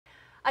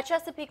A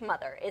Chesapeake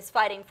mother is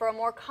fighting for a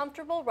more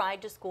comfortable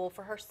ride to school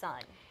for her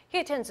son.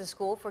 He attends a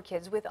school for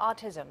kids with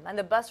autism, and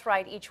the bus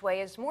ride each way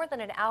is more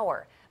than an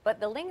hour. But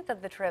the length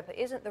of the trip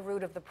isn't the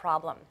root of the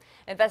problem.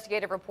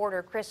 Investigative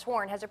reporter Chris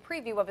Horne has a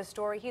preview of a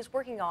story he's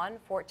working on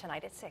for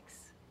tonight at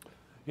 6.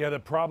 Yeah, the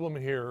problem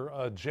here,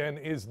 Jen,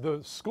 is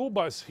the school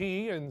bus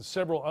he and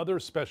several other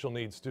special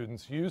needs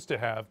students used to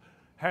have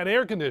had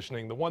air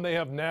conditioning. The one they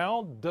have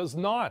now does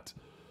not.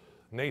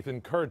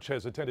 Nathan Kirch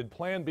has attended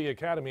Plan B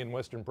Academy in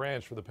Western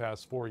Branch for the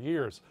past 4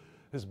 years.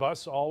 His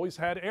bus always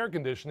had air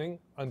conditioning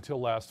until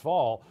last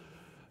fall.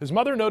 His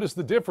mother noticed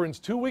the difference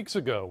 2 weeks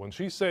ago when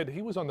she said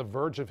he was on the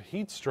verge of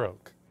heat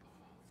stroke.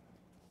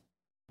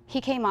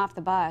 He came off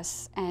the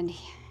bus and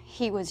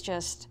he was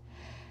just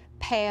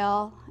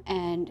pale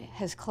and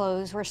his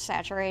clothes were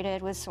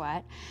saturated with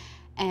sweat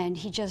and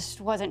he just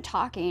wasn't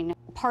talking.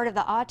 Part of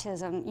the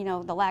autism, you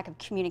know, the lack of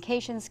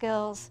communication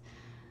skills,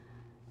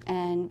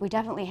 and we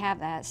definitely have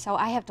that. So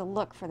I have to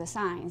look for the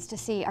signs to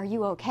see, are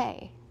you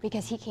okay?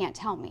 Because he can't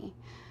tell me.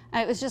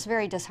 It was just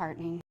very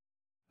disheartening.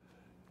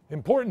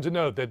 Important to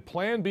note that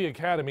Plan B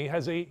Academy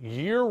has a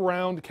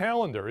year-round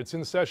calendar. It's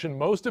in session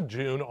most of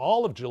June,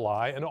 all of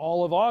July, and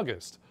all of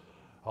August.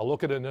 I'll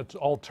look at an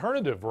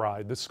alternative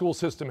ride the school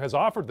system has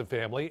offered the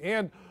family,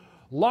 and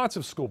lots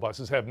of school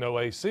buses have no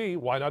AC.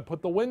 Why not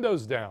put the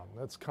windows down?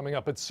 That's coming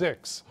up at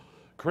 6.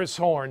 Chris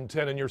Horne,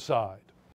 10 on your side.